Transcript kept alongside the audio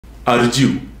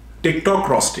Arjyou, TikTok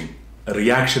roasting,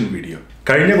 reaction video.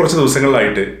 കഴിഞ്ഞ കുറച്ച്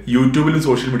ദിവസങ്ങളിലായിട്ട് യൂട്യൂബിലും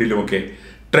സോഷ്യൽ മീഡിയയിലും ഒക്കെ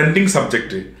ട്രെൻഡിങ്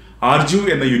സബ്ജക്റ്റ് Arjyou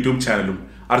എന്ന യൂട്യൂബ് ചാനലും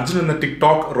അർജുൻ എന്ന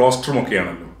ടിക്ടോക്ക് റോസ്റ്ററും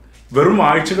ഒക്കെയാണല്ലോ. വെറും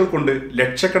ആഴ്ചകൾ കൊണ്ട്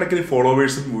ലക്ഷക്കണക്കിന്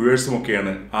ഫോളോവേഴ്സും വ്യൂവേഴ്സും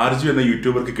ഒക്കെയാണ് Arjyou എന്ന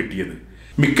യൂട്യൂബർക്ക് കിട്ടിയത്.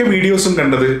 മിക്ക വീഡിയോസും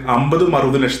കണ്ടത്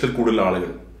 50-60 ലക്ഷത്തിൽ കൂടുതൽ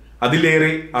ആളുകൾ.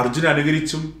 അതിലേറെ അർജുൻ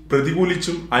അനുകരിച്ചും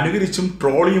പ്രതികൂലിച്ചും അനുകരിച്ചും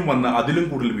ട്രോളിയും വന്ന അതിലും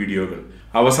കൂടുതൽ വീഡിയോകൾ.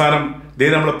 അവസാനം ദേ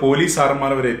നമ്മളെ പോലീസ്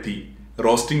സാറന്മാർ വരെ എത്തി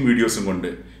റോസ്റ്റിംഗ് വീഡിയോസും കൊണ്ട്.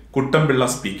 കുട്ടമ്പിള്ള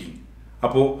സ്പീക്കിംഗ്.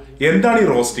 അപ്പോൾ എന്താണ് ഈ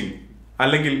റോസ്റ്റിംഗ്?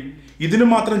 അല്ലെങ്കിൽ ഇതിനു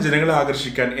മാത്രം ജനങ്ങളെ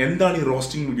ആകർഷിക്കാൻ എന്താണ് ഈ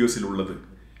റോസ്റ്റിംഗ് വീഡിയോസിലുള്ളത്?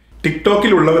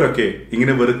 ടിക്ടോക്കിലുള്ളവരൊക്കെ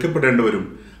ഇങ്ങനെ വെറുക്കപ്പെടേണ്ടവരും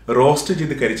റോസ്റ്റ്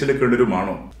ചെയ്ത്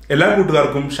കരിച്ചെടുക്കേണ്ടവരുമാണോ? എല്ലാ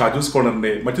കൂട്ടുകാർക്കും ഷാജൂസ്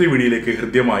കോർണറിന്റെ മറ്റൊരു വീഡിയോയിലേക്ക്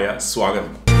ഹൃദ്യമായ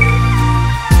സ്വാഗതം.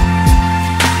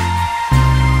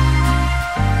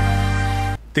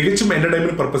 തികച്ചും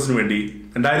എന്റർടൈൻമെന്റ് പർപ്പസിന് വേണ്ടി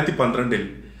 2012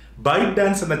 ബൈറ്റ്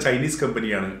ഡാൻസ് എന്ന ചൈനീസ്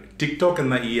കമ്പനിയാണ് ടിക്ടോക്ക്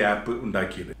എന്ന ഈ ആപ്പ്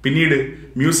ഉണ്ടാക്കിയത്. പിന്നീട്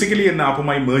മ്യൂസിക്കലി എന്ന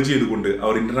ആപ്പുമായി മേർജ് ചെയ്തുകൊണ്ട്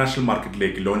അവർ ഇന്റർനാഷണൽ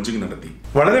മാർക്കറ്റിലേക്ക് ലോഞ്ചിങ് നടത്തി.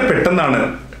 വളരെ പെട്ടെന്നാണ്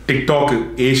ടിക്ടോക്ക്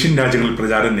ഏഷ്യൻ രാജ്യങ്ങളിൽ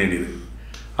പ്രചാരം നേടിയത്.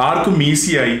 ആർക്കും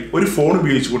ഈസിയായി ഒരു ഫോൺ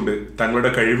ഉപയോഗിച്ചുകൊണ്ട്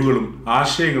തങ്ങളുടെ കഴിവുകളും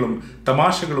ആശയങ്ങളും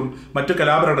തമാശകളും മറ്റു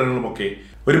കലാപ്രകടനങ്ങളും ഒക്കെ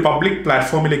ഒരു പബ്ലിക്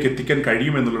പ്ലാറ്റ്ഫോമിലേക്ക് എത്തിക്കാൻ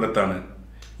കഴിയുമെന്നുള്ളിടത്താണ്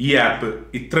ഈ ആപ്പ്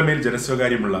ഇത്രമേൽ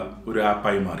ജനസ്വകാര്യമുള്ള ഒരു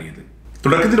ആപ്പായി മാറിയത്.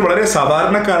 തുടക്കത്തിൽ വളരെ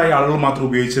സാധാരണക്കാരായ ആളുകൾ മാത്രം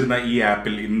ഉപയോഗിച്ചിരുന്ന ഈ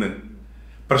ആപ്പിൽ ഇന്ന്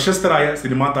പ്രശസ്തരായ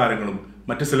സിനിമാ താരങ്ങളും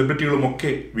മറ്റ് സെലിബ്രിറ്റികളും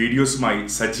ഒക്കെ വീഡിയോസുമായി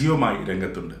സജീവമായി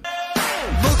രംഗത്തുണ്ട്.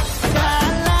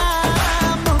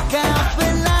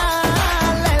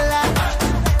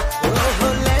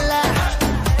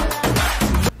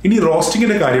 ഇനി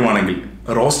റോസ്റ്റിംഗിന്റെ കാര്യമാണെങ്കിൽ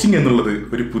റോസ്റ്റിംഗ് എന്നുള്ളത്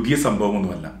ഒരു പുതിയ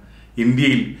സംഭവമൊന്നുമല്ല.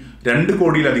 ഇന്ത്യയിൽ 2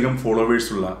 കോടിയിലധികം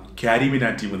ഫോളോവേഴ്സുള്ള ക്യാരി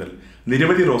മിനാറ്റി മുതൽ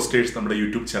നിരവധി റോസ്റ്റേഴ്സ് നമ്മുടെ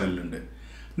യൂട്യൂബ് ചാനലിലുണ്ട്.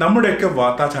 നമ്മുടെയൊക്കെ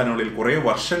വാർത്താ ചാനലുകളിൽ കുറേ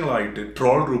വർഷങ്ങളായിട്ട്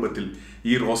ട്രോൾ രൂപത്തിൽ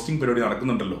ഈ റോസ്റ്റിംഗ് പരിപാടി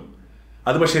നടക്കുന്നുണ്ടല്ലോ.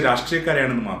 അത് പക്ഷേ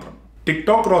രാഷ്ട്രീയക്കാരെയാണെന്ന് മാത്രം.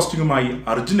 ടിക്ടോക്ക് റോസ്റ്റിംഗുമായി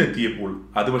അർജുൻ എത്തിയപ്പോൾ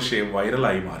അത് പക്ഷേ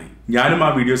വൈറലായി മാറി. ഞാനും ആ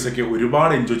വീഡിയോസൊക്കെ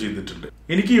ഒരുപാട് എൻജോയ് ചെയ്തിട്ടുണ്ട്.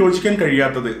 എനിക്ക് യോജിക്കാൻ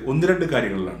കഴിയാത്തത് 1-2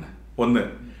 കാര്യങ്ങളിലാണ്. ഒന്ന്,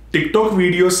 ടിക്ടോക്ക്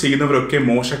വീഡിയോസ് ചെയ്യുന്നവരൊക്കെ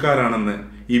മോശക്കാരാണെന്ന്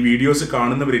ഈ വീഡിയോസ്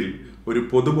കാണുന്നവരിൽ ഒരു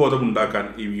പൊതുബോധം ഉണ്ടാക്കാൻ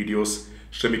ഈ വീഡിയോസ്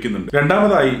ശ്രമിക്കുന്നുണ്ട്.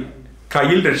 രണ്ടാമതായി,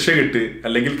 കയ്യിൽ രക്ഷകെട്ട്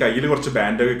അല്ലെങ്കിൽ കയ്യിൽ കുറച്ച്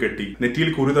ബാൻഡൊക്കെ കെട്ടി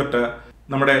നെറ്റിയിൽ കുറിതൊട്ട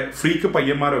നമ്മുടെ ഫ്രീക്ക്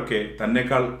പയ്യന്മാരൊക്കെ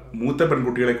തന്നെക്കാൾ മൂത്ത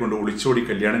പെൺകുട്ടികളെ കൊണ്ട് ഒളിച്ചോടി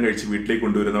കല്യാണം കഴിച്ച് വീട്ടിലേക്ക്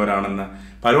കൊണ്ടുവരുന്നവരാണെന്ന്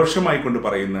പരോക്ഷമായി കൊണ്ട്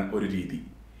പറയുന്ന ഒരു രീതി.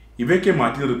 ഇവയൊക്കെ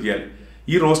മാറ്റി നിർത്തിയാൽ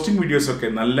ഈ റോസ്റ്റിംഗ് വീഡിയോസൊക്കെ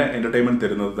നല്ല എന്റർടൈൻമെന്റ്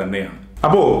തരുന്നത് തന്നെയാണ്.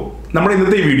 അപ്പോൾ നമ്മുടെ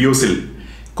ഇന്നത്തെ ഈ വീഡിയോസിൽ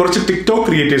കുറച്ച് ടിക്ടോക്ക്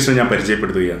ക്രിയേറ്റേഴ്സിനെ ഞാൻ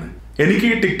പരിചയപ്പെടുത്തുകയാണ്. എനിക്ക്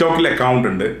ഈ ടിക്ടോക്കിൽ അക്കൗണ്ട്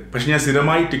ഉണ്ട്. പക്ഷെ ഞാൻ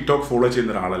സ്ഥിരമായി ടിക്ടോക്ക് ഫോളോ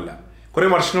ചെയ്യുന്ന ഒരാളല്ല. കുറെ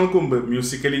വർഷങ്ങൾക്ക് മുമ്പ്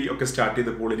മ്യൂസിക്കലി ഒക്കെ സ്റ്റാർട്ട്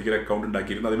ചെയ്തപ്പോൾ എനിക്കൊരു അക്കൗണ്ട്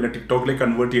ഉണ്ടാക്കിയിരുന്നു. അത് പിന്നെ ടിക്ടോക്കിലേക്ക്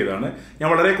കൺവേർട്ട് ചെയ്തതാണ്. ഞാൻ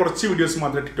വളരെ കുറച്ച് വീഡിയോസ്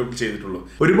മാത്രമേ ടിക്ടോക്കിൽ ചെയ്തിട്ടുള്ളൂ.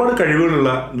 ഒരുപാട്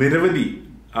കഴിവുകളുള്ള നിരവധി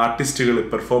ആർട്ടിസ്റ്റുകൾ,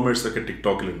 പെർഫോമേഴ്സ് ഒക്കെ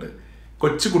ടിക്ടോക്കിലുണ്ട്.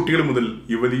 കൊച്ചു കുട്ടികൾ മുതൽ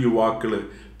യുവതി യുവാക്കള്,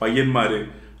 പയ്യന്മാര്,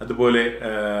 അതുപോലെ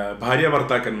ഭാര്യ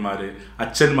ഭർത്താക്കന്മാര്,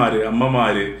 അച്ഛന്മാര്,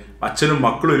 അമ്മമാര്, അച്ഛനും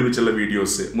മക്കളും ഒരുമിച്ചുള്ള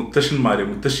വീഡിയോസ്, മുത്തശ്ശന്മാര്,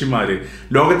 മുത്തശ്ശിമാര്,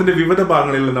 ലോകത്തിന്റെ വിവിധ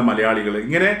ഭാഗങ്ങളിൽ നിന്ന് മലയാളികൾ,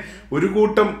 ഇങ്ങനെ ഒരു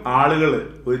കൂട്ടം ആളുകൾ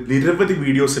നിരവധി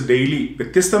വീഡിയോസ് ഡെയിലി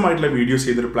വ്യത്യസ്തമായിട്ടുള്ള വീഡിയോസ്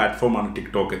ചെയ്യുന്നൊരു പ്ലാറ്റ്ഫോമാണ്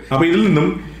ടിക്ടോക്ക്. അപ്പൊ ഇതിൽ നിന്നും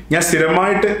ഞാൻ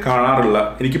സ്ഥിരമായിട്ട് കാണാറുള്ള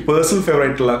എനിക്ക് പേഴ്സണൽ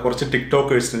ഫേവറേറ്റ് ഉള്ള കുറച്ച്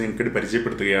ടിക്ടോക്കേഴ്സിനെ നിങ്ങൾക്ക്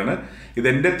പരിചയപ്പെടുത്തുകയാണ്.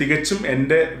 ഇതെന്റെ തികച്ചും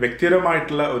എൻ്റെ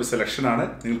വ്യക്തിപരമായിട്ടുള്ള ഒരു സെലക്ഷനാണ്.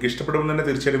 നിങ്ങൾക്ക് ഇഷ്ടപ്പെടുമെന്ന് തന്നെ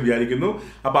തീർച്ചയായിട്ടും വിചാരിക്കുന്നു.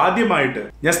 അപ്പൊ ആദ്യമായിട്ട്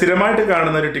ഞാൻ സ്ഥിരമായിട്ട്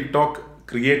കാണുന്ന ഒരു ടിക്ടോക്ക്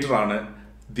ക്രിയേറ്റർ ആണ്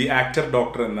ദി ആക്ടർ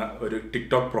ഡോക്ടർ എന്ന ഒരു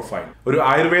ടിക്ടോക്ക് പ്രൊഫൈൽ. ഒരു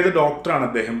ആയുർവേദ ഡോക്ടറാണ്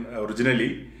അദ്ദേഹം ഒറിജിനലി.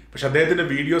 പക്ഷെ അദ്ദേഹത്തിന്റെ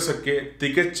വീഡിയോസ് ഒക്കെ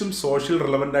തികച്ചും സോഷ്യൽ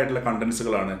റിലവന്റ് ആയിട്ടുള്ള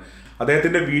കണ്ടന്റ്സുകളാണ്.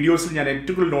 അദ്ദേഹത്തിന്റെ വീഡിയോസിൽ ഞാൻ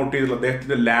ഏറ്റവും കൂടുതൽ നോട്ട് ചെയ്തിട്ടുള്ള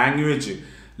അദ്ദേഹത്തിന്റെ ലാംഗ്വേജ്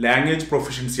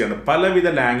പ്രൊഫഷൻസിയാണ്. പലവിധ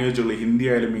ലാംഗ്വേജുകൾ, ഹിന്ദി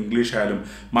ആയാലും ഇംഗ്ലീഷ് ആയാലും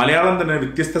മലയാളം തന്നെ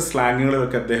വ്യത്യസ്ത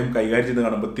സ്ലാങ്ങുകളൊക്കെ അദ്ദേഹം കൈകാര്യം ചെയ്ത്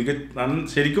കാണുമ്പോൾ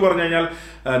ശരിക്കും പറഞ്ഞു കഴിഞ്ഞാൽ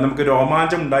നമുക്ക്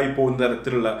രോമാഞ്ചം ഉണ്ടായി പോകുന്ന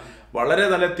തരത്തിലുള്ള വളരെ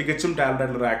നല്ല തികച്ചും ടാലന്റ്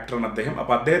ആയിട്ടുള്ള ഒരു ആക്ടറാണ് അദ്ദേഹം.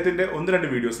 അപ്പൊ അദ്ദേഹത്തിന്റെ 1-2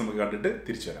 വീഡിയോസ് നമുക്ക് കണ്ടിട്ട്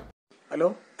തിരിച്ചു വരാം. ഹലോ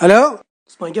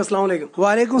അസ്സലാമു അലൈക്കും.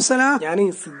 വലൈക്കും സലാം. ഞാൻ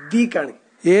സിദ്ദീഖാണ്.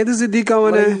 ഏത്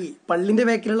സിദ്ദീഖാണ്? പള്ളിന്റെ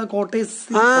ബാക്കിലുള്ള കോട്ടേഴ്സ്.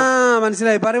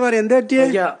 മനസ്സിലായി. പറ എന്താ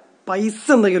പറ്റിയ? പൈസ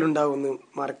എന്തെങ്കിലും ഉണ്ടാവും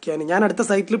മറക്കാൻ. ഞാൻ അടുത്ത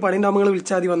സൈറ്റിൽ പണി ഉണ്ടാവുമ്പോൾ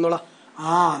വിളിച്ചാൽ വന്നോളാം.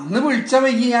 അന്ന് വിളിച്ചാ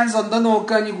വൈകി ഞാൻ സ്വന്തം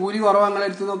നോക്കാ. കൂലി കുറവ് അങ്ങനെ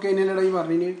എടുത്ത് നോക്കിയാ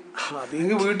പറഞ്ഞു. അത്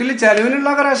വീട്ടില്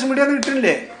ചെലവിനുള്ള റേഷൻ മീഡിയ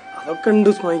കിട്ടില്ലേ? അതൊക്കെ ഉണ്ട്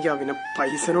സ്മൈക്ക. പിന്നെ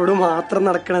പൈസനോട് മാത്രം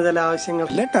നടക്കണ ചില ആവശ്യങ്ങൾ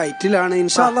ടൈറ്റിലാണ്.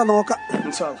 ഇൻഷാ അല്ലാഹ് നോക്കാം.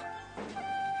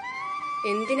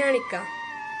 എന്തിനാണിക്ക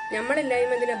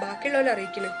നമ്മളെല്ലാരും എന്തിനാ ബാക്കിയുള്ളവരെ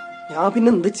അറിയിക്കണേ? ഞാൻ പിന്നെ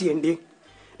എന്ത് ചെയ്യണ്ടേ?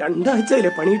 2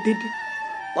 ആഴ്ചയില്ലേ പണി കിട്ടിയിട്ട്.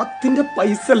 10ന്റെ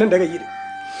പൈസ അല്ല എന്റെ കയ്യിൽ.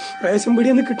 റേഷൻ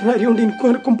പീടിയെന്ന് കിട്ടുന്ന അരി കൊണ്ട് എനിക്കും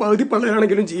എനക്കും പകുതി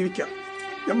പള്ളയാണെങ്കിലും ജീവിക്കാം.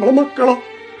 നമ്മളെ മക്കളോ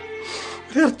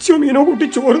ഇറച്ചിയോ മീനോ കൂട്ടി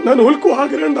ചോറുന്നാൻ ഓൽക്കും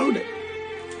ആഗ്രഹം ഉണ്ടാവില്ലേ?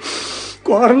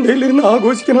 ക്വാറന്റൈനിലിരുന്ന്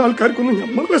ആഘോഷിക്കുന്ന ആൾക്കാർക്കൊന്നും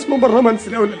നമ്മൾ വിഷമം പറഞ്ഞാൽ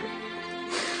മനസ്സിലാവില്ലല്ലോ.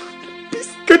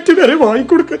 ബിസ്ക്കറ്റ് വരെ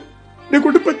വാങ്ങിക്കൊടുക്കാൻ എന്നെ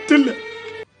കൊണ്ട് പറ്റില്ല.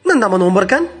 എന്താ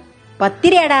നോമ്പറക്കാൻ?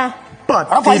 10 രൂപ.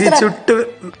 തിരിച്ചിട്ട്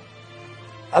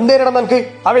എന്തേരണം നമുക്ക്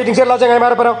ആ വെയിറ്റിംഗ് ഷെയറിലാ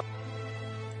ചങ്ങായിമാരെ പറ.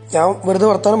 ഞാൻ വെറുതെ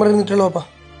വർത്താനം പറയുന്നിട്ടുള്ളൂ അപ്പ.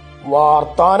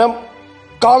 വർത്താനം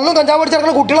കള്ളും കഞ്ചാവ്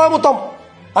പഠിച്ചിറങ്ങുന്ന കുട്ടികളാ മൊത്തം.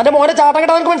 അന്റെ മോനെ ചാട്ടം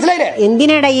കെട്ടാൻ എനിക്ക് മനസ്സിലായില്ലേ?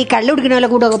 എന്തിനാടാ ഈ കള്ളുടിക്കണ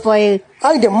കൂടെ ഒക്കെ പോയത്?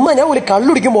 അതിന്റെ അമ്മ ഞാൻ ഒരു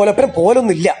കള്ളുടിക്കും പോലപ്പനും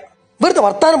പോലൊന്നുമില്ല. വെറുതെ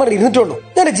വർത്താനം പറഞ്ഞ് ഇരുന്നിട്ടുള്ളൂ.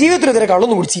 ഞാൻ ജീവിതത്തിൽ ഇതുവരെ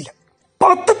കള്ളൊന്നും കുടിച്ചില്ല.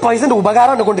 10 പൈസന്റെ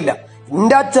ഉപകാരം എന്നെ കൊണ്ടില്ല.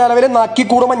 എന്റെ ആ ചെലവില് നക്കി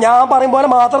കൂടുമ്പോ ഞാൻ പറയും പോലെ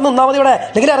മാത്രം നിന്നാ മതി ഇവിടെ.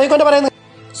 അല്ലെങ്കിൽ അറിയിക്കൊണ്ട് പറയുന്നത്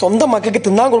സ്വന്തം മക്കൾക്ക്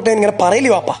തിന്നാൻ കൊടുക്കാൻ ഇങ്ങനെ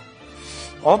പറയില്ലേ വാപ്പ.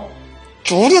 ആ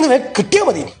ചോദ്യം കിട്ടിയാ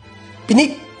മതി. പിന്നെ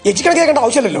എച്ചിക്കണക്ക് കേൾക്കേണ്ട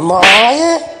ആവശ്യമില്ലല്ലോ. നായ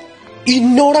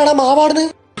ഇന്നോടാണ് മാവാടുന്നത്.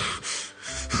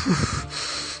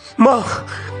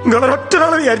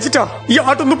 നിങ്ങളൊരൊറ്റൊരാളെ വിചാരിച്ചിട്ടാ ഈ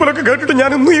ആട്ടൊന്നുപ്പോലൊക്കെ കേട്ടിട്ട്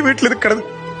ഞാൻ ഇന്നും ഈ വീട്ടിൽ നിൽക്കണത്.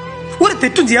 ഒരു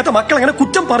തെറ്റും ചെയ്യാത്ത മക്കൾ അങ്ങനെ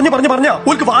കുറ്റം പറഞ്ഞാ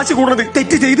ഓർക്ക് വാശി കൂടുന്നത്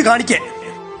തെറ്റ് ചെയ്ത് കാണിക്കേ.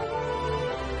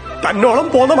 തന്നോളം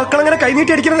പോന്ന മക്കളങ്ങനെ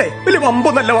കൈനീട്ടി അടിക്കുന്നതേ വലിയ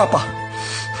വമ്പൊന്നല്ല വാപ്പ.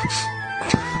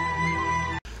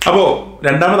 അപ്പോ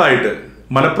രണ്ടാമതായിട്ട്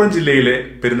മലപ്പുറം ജില്ലയിലെ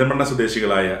പെരിന്തൽമണ്ണ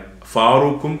സ്വദേശികളായ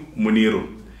ഫാറൂഖും മുനീറും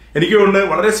എനിക്ക് തോന്നുന്നു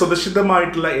വളരെ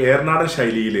സ്വതസിദ്ധമായിട്ടുള്ള ഏർനാടൻ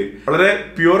ശൈലിയിൽ വളരെ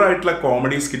പ്യുവർ ആയിട്ടുള്ള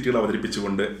കോമഡി സ്കിറ്റുകൾ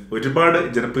അവതരിപ്പിച്ചുകൊണ്ട് ഒരുപാട്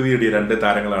ജനപ്രീതി നേടിയ 2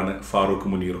 താരങ്ങളാണ്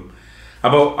ഫാറൂഖും മുനീറും.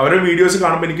 അപ്പോൾ അവരുടെ വീഡിയോസ്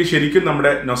കാണുമ്പോൾ എനിക്ക് ശരിക്കും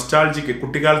നമ്മുടെ നൊസ്റ്റാൾജിക്ക്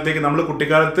കുട്ടിക്കാലത്തേക്ക് നമ്മൾ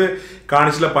കുട്ടിക്കാലത്ത്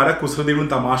കാണിച്ചുള്ള പല കുസൃതികളും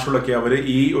തമാശകളൊക്കെ അവർ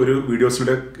ഈ ഒരു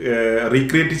വീഡിയോസിലൂടെ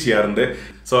റീക്രിയേറ്റ് ചെയ്യാറുണ്ട്.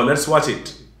 So let's watch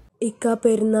it. ഇക്ക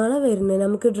പെരുന്നാളെ വരുന്നേ,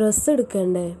 നമുക്ക് ഡ്രസ്സ്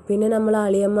എടുക്കണ്ടേ? പിന്നെ നമ്മൾ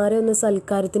അളിയന്മാരെ ഒന്ന്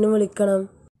സൽക്കാരത്തിന് വിളിക്കണം.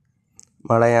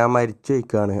 മളെ ഞാൻ മരിച്ചു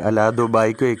വയ്ക്കാണ്, അല്ലാതെ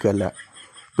ദുബായിക്ക് വയ്ക്കല്ല.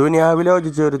 ദുനിയാവിലെ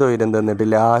ഒജിച്ച ഒരു തൊയിരം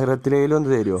തന്നിട്ടില്ല, ആഹിറത്തിലേലും ഒന്ന്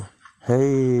തരുമോ?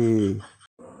 ഹേയ്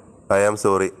ഐ ആം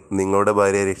സോറി, നിങ്ങളുടെ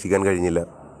ഭാര്യയെ രക്ഷിക്കാൻ കഴിഞ്ഞില്ല.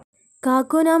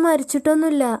 കാക്കു ഞാൻ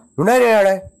മരിച്ചിട്ടൊന്നുമില്ല.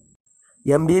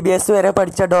 MBBS വരെ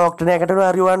പഠിച്ച ഡോക്ടറിനെക്കാട്ടും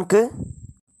അറിയുവാ എനിക്ക്.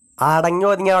 അടങ്ങി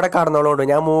ഒതുങ്ങി അവിടെ കടന്നോളൂ,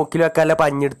 ഞാൻ മൂക്കിലൊക്കെ അല്ല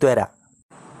പഞ്ഞെടുത്ത് വരാം.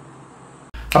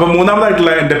 അപ്പൊ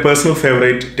മൂന്നാമതായിട്ടുള്ള എൻ്റെ പേഴ്സണൽ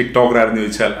ഫേവറേറ്റ് ടിക്ടോക്കർ ആരെന്ന്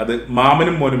ചോദിച്ചാൽ അത്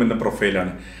മാമനും മോനും എന്ന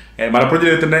പ്രൊഫൈലാണ്. മലപ്പുറം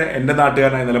ജില്ലയിൽ എൻ്റെ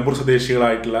നാട്ടുകാരനായ നിലമ്പൂർ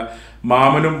സ്വദേശികളായിട്ടുള്ള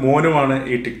മാമനും മോനുമാണ്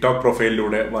ഈ ടിക്ടോക്ക്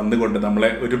പ്രൊഫൈലിലൂടെ വന്നുകൊണ്ട് നമ്മളെ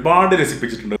ഒരുപാട്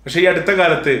രസിപ്പിച്ചിട്ടുണ്ട്. പക്ഷേ ഈ അടുത്ത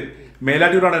കാലത്ത്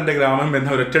മേലാറ്റൂരാണ് എൻ്റെ ഗ്രാമം എന്ന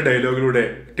ഒരൊറ്റ ഡയലോഗിലൂടെ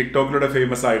ടിക്ടോക്കിലൂടെ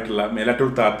ഫേമസ് ആയിട്ടുള്ള മേലാറ്റൂർ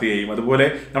താത്തയെയും അതുപോലെ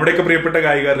നമ്മുടെയൊക്കെ പ്രിയപ്പെട്ട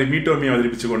ഗായിക റിമി ടോമിയെ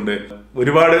അവതരിപ്പിച്ചുകൊണ്ട്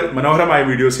ഒരുപാട് മനോഹരമായ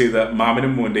വീഡിയോസ് ചെയ്ത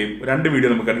മാമനും മോന്റെയും 2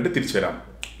 വീഡിയോ നമുക്ക് കണ്ടിട്ട് തിരിച്ചു വരാം.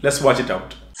 Let's watch it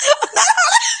out.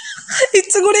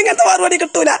 ഇച്ചും കൂടി ഇങ്ങനത്തെ മറുപടി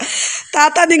കിട്ടൂല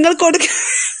താത്ത. നിങ്ങൾ കൊടുക്ക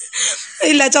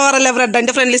ഇല്ല ചോറല്ല ബ്രെഡ്.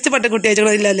 എന്റെ ഫ്രണ്ട് ലിസ്റ്റ് പെട്ട കുട്ടി അയച്ചോ.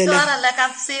 ഇല്ല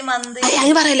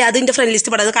ഞാൻ പറയല്ലേ, അത് എന്റെ ഫ്രണ്ട്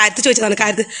ലിസ്റ്റ് പെടാ. അത് കാര്യത്തിൽ ചോദിച്ചതാണ്.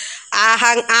 കാര്യത്തിൽ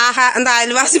ആഹാ എന്താ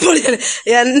അയൽവാസി പൊളിയാണ്.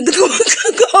 എന്ത്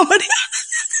കോമഡി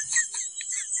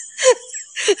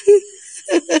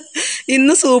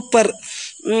ഇന്ന് സൂപ്പർ.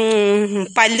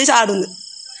 പല്ല് ചാടുന്നു.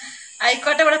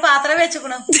 ആയിക്കോട്ടെ, ഇവിടെ പാത്രം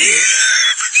വെച്ചുക്കണോ?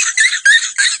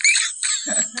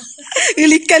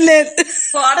 ഇളിക്കല്ലേ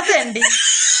കോടത്തേണ്ടി.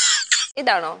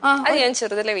 ഇതാണോ? അത് ഞാൻ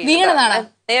ചെറുതിലെ വീണതാണ്.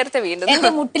 നേരത്തെ വീണ്ടും എന്റെ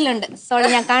മുട്ടിലുണ്ട്. സോറി,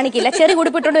 ഞാൻ കാണിക്കില്ല. ചെറിയ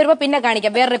കുടിപ്പിട്ടോണ്ട് വരുമ്പോ പിന്നെ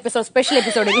കാണിക്കാം. വേറൊരു എപ്പിസോഡ്, സ്പെഷ്യൽ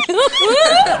എപ്പിസോഡിൽ.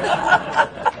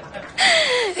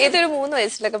 ഇതൊരു 3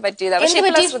 വയസ്സിലൊക്കെ പറ്റിയതാണ്.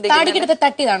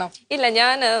 തട്ടിയതാണോ? ഇല്ല,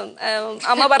 ഞാൻ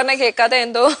അമ്മ പറഞ്ഞ കേൾക്കാതെ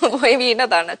എന്തോ പോയി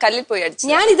വീണതാണ്. കല്ലിൽ പോയി അടിച്ചു.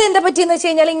 ഞാൻ ഇത് എന്താ പറ്റിയെന്ന് വെച്ച്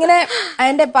കഴിഞ്ഞാൽ ഇങ്ങനെ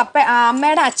എന്റെ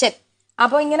അമ്മയുടെ അച്ഛൻ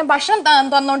അപ്പൊ ഇങ്ങനെ ഭക്ഷണം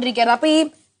തന്നോണ്ടിരിക്കായിരുന്നു. അപ്പൊ ഈ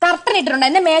കർട്ടൻ ഇട്ടിട്ടുണ്ട്.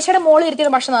 എന്റെ മേശയുടെ മോളിൽ ഇരുത്തിയ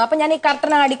ഭക്ഷണം. അപ്പൊ ഞാൻ ഈ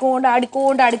കർട്ടൻ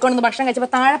അടിക്കൊണ്ട് ഭക്ഷണം കഴിച്ചപ്പോ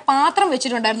താഴെ പാത്രം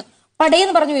വെച്ചിട്ടുണ്ടായിരുന്നു.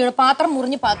 പടയെന്ന് പറഞ്ഞു വീണു. പാത്രം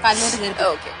മുറിഞ്ഞ് കാലിലോട്ട്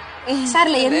കയറി.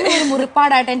 സാറില്ല, എന്നൊരു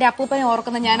മുറിപ്പാടായിട്ട് എന്റെ അപ്പൂപ്പനെ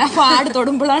ഓർക്കുന്ന ഞാൻ ആ പാട്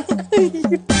തൊടുമ്പോഴാണ്.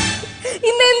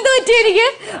 ഇന്ന് എന്ത് പറ്റി? എനിക്ക്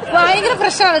ഭയങ്കര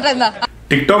പ്രശ്നമാണ് കേട്ടോ. എന്താ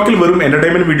ടിക്ടോക്കിൽ വെറും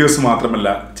എന്റർടൈൻമെന്റ് വീഡിയോസ് മാത്രമല്ല,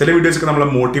 ചില വീഡിയോസ് ഒക്കെ നമ്മളെ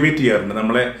മോട്ടിവേറ്റ് ചെയ്യാറുണ്ട്.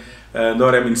 നമ്മളെ എന്താ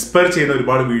പറയുക, ഇൻസ്പയർ ചെയ്യുന്ന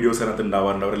ഒരുപാട് വീഡിയോസ് അതിനകത്ത്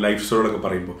ഉണ്ടാവാറുണ്ട്. അവരുടെ ലൈഫ് സ്റ്റോറികളൊക്കെ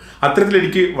പറയുമ്പോൾ അത്തരത്തിൽ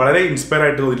എനിക്ക് വളരെ ഇൻസ്പയർ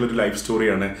ആയിട്ട് തോന്നിയിട്ടുള്ള ഒരു ലൈഫ്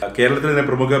സ്റ്റോറിയാണ് കേരളത്തിലെ തന്നെ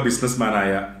പ്രമുഖ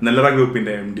ബിസിനസ്മാനായ നെല്ലറ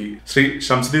ഗ്രൂപ്പിന്റെ MD ശ്രീ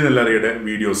ഷംസുദ്ദീൻ നെല്ലറയുടെ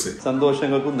വീഡിയോസ്.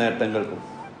 സന്തോഷങ്ങൾക്കും നേട്ടങ്ങൾക്കും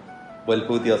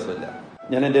വലുപ്പ വ്യത്യാസമില്ല.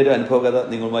 ഞാൻ എൻ്റെ ഒരു അനുഭവകഥ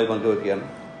നിങ്ങളുമായി പങ്കുവെക്കുകയാണ്.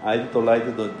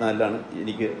 1994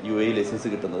 എനിക്ക് UAE ലൈസൻസ്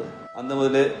കിട്ടുന്നത്. അന്ന്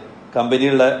മുതൽ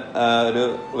കമ്പനിയുള്ള ഒരു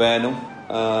വാനും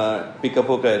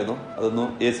പിക്കപ്പും ഒക്കെ ആയിരുന്നു. അതൊന്നും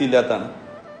AC ഇല്ലാത്തതാണ്.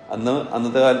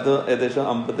 അന്നത്തെ കാലത്ത് ഏകദേശം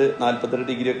 50-42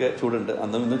 ഡിഗ്രിയൊക്കെ ചൂടുണ്ട്.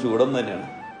 അന്നും ഇന്നും ചൂടൊന്നും തന്നെയാണ്.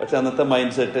 പക്ഷെ അന്നത്തെ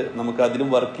മൈൻഡ് സെറ്റ് നമുക്ക് അതിലും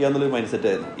വർക്ക് ചെയ്യാന്നുള്ളൊരു മൈൻഡ് സെറ്റ്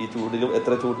ആയിരുന്നു. ഈ ചൂടിലും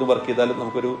എത്ര ചൂടിലും വർക്ക് ചെയ്താലും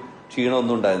നമുക്കൊരു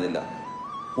ക്ഷീണമൊന്നും ഉണ്ടായിരുന്നില്ല.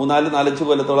 4-5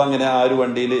 കൊല്ലത്തോളം അങ്ങനെ ആ ഒരു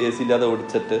വണ്ടിയിൽ AC ഇല്ലാതെ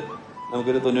ഓടിച്ചിട്ട്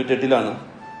നമുക്കൊരു 98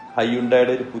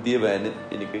 ഹൈയുണ്ടായുടെ ഒരു പുതിയ വാന്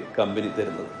എനിക്ക് കമ്പനി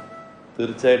തരുന്നത്.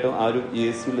 തീർച്ചയായിട്ടും ആ ഒരു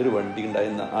AC ഉള്ളൊരു വണ്ടി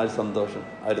ഉണ്ടായിരുന്ന ആ ഒരു സന്തോഷം,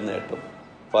 ആ ഒരു നേട്ടം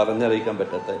പറഞ്ഞറിയിക്കാൻ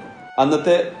പറ്റാത്തായിരുന്നു.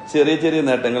 അന്നത്തെ ചെറിയ ചെറിയ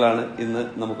നേട്ടങ്ങളാണ് ഇന്ന്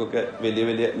നമുക്കൊക്കെ വലിയ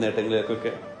വലിയ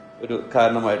നേട്ടങ്ങളിലേക്കൊക്കെ ഒരു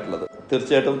കാരണമായിട്ടുള്ളത്.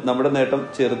 തീർച്ചയായിട്ടും നമ്മുടെ നേട്ടം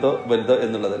ചെറുതോ വലുതോ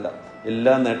എന്നുള്ളതല്ല,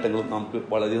 എല്ലാ നേട്ടങ്ങളും നമുക്ക്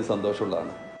വളരെയധികം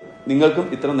സന്തോഷമുള്ളതാണ്. നിങ്ങൾക്കും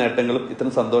ഇത്തരം നേട്ടങ്ങളും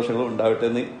ഇത്തരം സന്തോഷങ്ങളും ഉണ്ടാവട്ടെ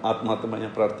എന്ന് ആത്മാർത്ഥമായി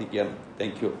ഞാൻ പ്രാർത്ഥിക്കുകയാണ്.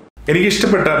 Thank you. എനിക്ക്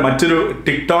ഇഷ്ടപ്പെട്ട മറ്റൊരു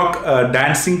ടിക്ടോക്ക്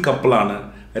ഡാൻസിങ് കപ്പിളാണ്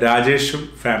രാജേഷും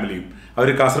ഫാമിലിയും. അവർ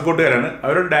കാസർഗോട്ടുകാരാണ്.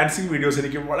 അവരുടെ ഡാൻസിങ് വീഡിയോസ്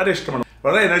എനിക്ക് വളരെ ഇഷ്ടമാണ്.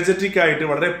 വളരെ എനർജറ്റിക് ആയിട്ട്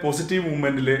വളരെ പോസിറ്റീവ്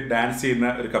മൂവ്മെന്റിൽ ഡാൻസ് ചെയ്യുന്ന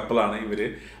ഒരു കപ്പിളാണ് ഇവര്.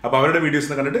 അപ്പൊ അവരുടെ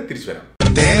വീഡിയോസ് കണ്ടിട്ട് തിരിച്ചു വരാം.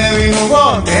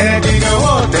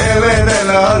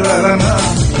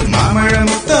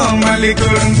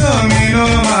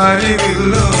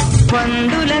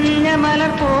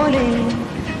 മലർ പോലെ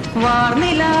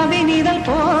വാർനിലാവിനിതൾ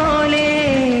പോലെ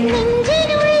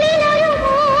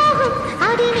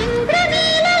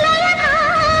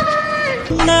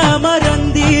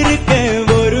மறந்திருக்க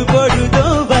ஒரு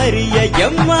பொழுதும் வரிய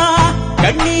எம்மா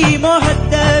கண்ணி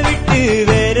மோகத்தை விட்டு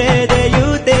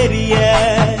வேறேதையும் தெரிய.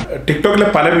 ടിക്ടോക്കിലെ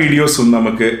പല വീഡിയോസും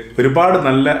നമുക്ക് ഒരുപാട്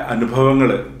നല്ല അനുഭവങ്ങൾ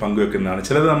പങ്കുവെക്കുന്നതാണ്.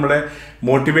 ചിലത് നമ്മുടെ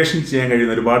മോട്ടിവേഷൻ ചെയ്യാൻ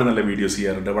കഴിയുന്ന ഒരുപാട് നല്ല വീഡിയോസ്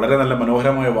ചെയ്യാറുണ്ട്. വളരെ നല്ല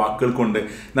മനോഹരമായ വാക്കുകൾ കൊണ്ട്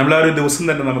നമ്മളെ ഒരു ദിവസം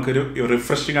തന്നെ നമുക്കൊരു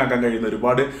റിഫ്രഷിംഗ് ആക്കാൻ കഴിയുന്ന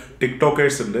ഒരുപാട്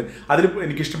ടിക്ടോക്കേഴ്സ് ഉണ്ട്. അതിൽ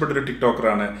എനിക്കിഷ്ടപ്പെട്ടൊരു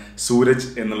ടിക്ടോക്കറാണ് സൂരജ്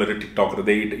എന്നുള്ളൊരു ടിക്ടോക്കർ.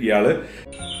 ഇയാള്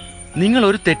നിങ്ങൾ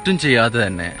ഒരു തെറ്റും ചെയ്യാതെ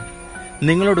തന്നെ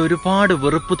നിങ്ങളോട് ഒരുപാട്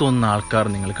വെറുപ്പ് തോന്നുന്ന ആൾക്കാർ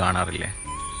നിങ്ങൾ കാണാറില്ലേ?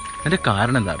 അതിൻ്റെ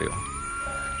കാരണം എന്താ അറിയോ?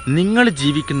 നിങ്ങൾ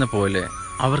ജീവിക്കുന്ന പോലെ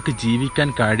അവർക്ക് ജീവിക്കാൻ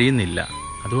കഴിയുന്നില്ല,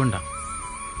 അതുകൊണ്ടാണ്.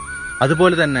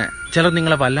 അതുപോലെ തന്നെ ചിലർ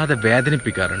നിങ്ങളെ വല്ലാതെ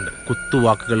വേദനിപ്പിക്കാറുണ്ട്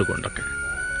കുത്തുവാക്കുകൾ കൊണ്ടൊക്കെ.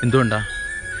 എന്തുകൊണ്ടാ?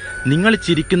 നിങ്ങൾ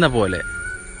ചിരിക്കുന്ന പോലെ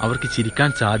അവർക്ക്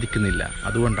ചിരിക്കാൻ സാധിക്കുന്നില്ല,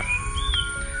 അതുകൊണ്ടാണ്.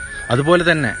 അതുപോലെ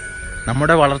തന്നെ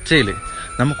നമ്മുടെ വളർച്ചയിൽ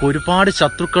നമുക്ക് ഒരുപാട്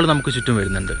ശത്രുക്കൾ നമുക്ക് ചുറ്റും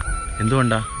വരുന്നുണ്ട്.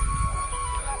 എന്തുകൊണ്ടാ?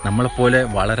 നമ്മളെപ്പോലെ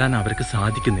വളരാൻ അവർക്ക്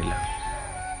സാധിക്കുന്നില്ല.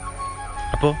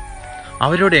 അപ്പോൾ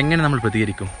അവരോട് എങ്ങനെ നമ്മൾ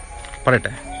പ്രതികരിക്കും?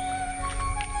 പറയട്ടെ,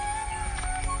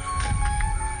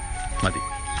 മതി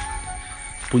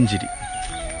പുഞ്ചിരി.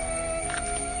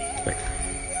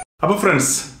 അപ്പോൾ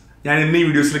ഫ്രണ്ട്സ്, ഞാൻ ഇന്ന് ഈ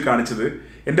വീഡിയോസിൽ കാണിച്ചത്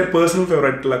എൻ്റെ പേഴ്സണൽ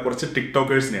ഫേവറേറ്റുള്ള കുറച്ച്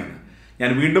ടിക്ടോക്കേഴ്സിനെയാണ്.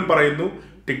 ഞാൻ വീണ്ടും പറയുന്നു,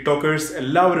 ടിക്ടോക്കേഴ്സ്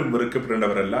എല്ലാവരും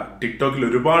വെറുക്കപ്പെടേണ്ടവരല്ല. ടിക്ടോക്കിൽ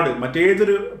ഒരുപാട്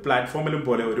മറ്റേതൊരു പ്ലാറ്റ്ഫോമിലും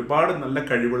പോലെ ഒരുപാട് നല്ല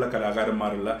കഴിവുള്ള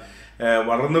കലാകാരന്മാരുള്ള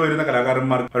വളർന്നു വരുന്ന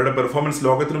കലാകാരന്മാർ അവരുടെ പെർഫോമൻസ്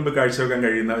ലോകത്തിന് മുമ്പ് കാഴ്ചവെക്കാൻ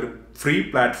കഴിയുന്ന ഒരു ഫ്രീ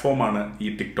പ്ലാറ്റ്ഫോമാണ് ഈ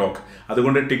ടിക്ടോക്ക്.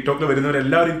 അതുകൊണ്ട് ടിക്ടോക്കിൽ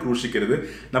വരുന്നവരെല്ലാവരും ക്രൂശിക്കരുത്.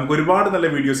 നമുക്ക് ഒരുപാട് നല്ല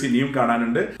വീഡിയോസ് ഇനിയും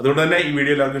കാണാനുണ്ട്. അതുകൊണ്ട് തന്നെ ഈ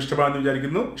വീഡിയോ എല്ലാവർക്കും ഇഷ്ടമാണെന്ന്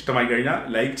വിചാരിക്കുന്നു. ഇഷ്ടമായി കഴിഞ്ഞാൽ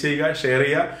ലൈക്ക് ചെയ്യുക, ഷെയർ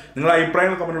ചെയ്യുക. നിങ്ങളുടെ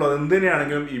അഭിപ്രായങ്ങൾ കമന്റുള്ളത് എന്ത്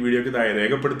തന്നെയാണെങ്കിലും ഈ വീഡിയോക്ക് താഴെ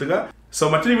രേഖപ്പെടുത്തുക. സോ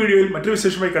മറ്റൊരു വീഡിയോയിൽ മറ്റൊരു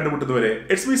വിശേഷമായി കണ്ടുമുട്ടുന്നവരെ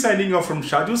it's me signing off from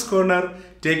Shaju's corner.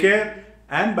 Take care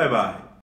and bye bye.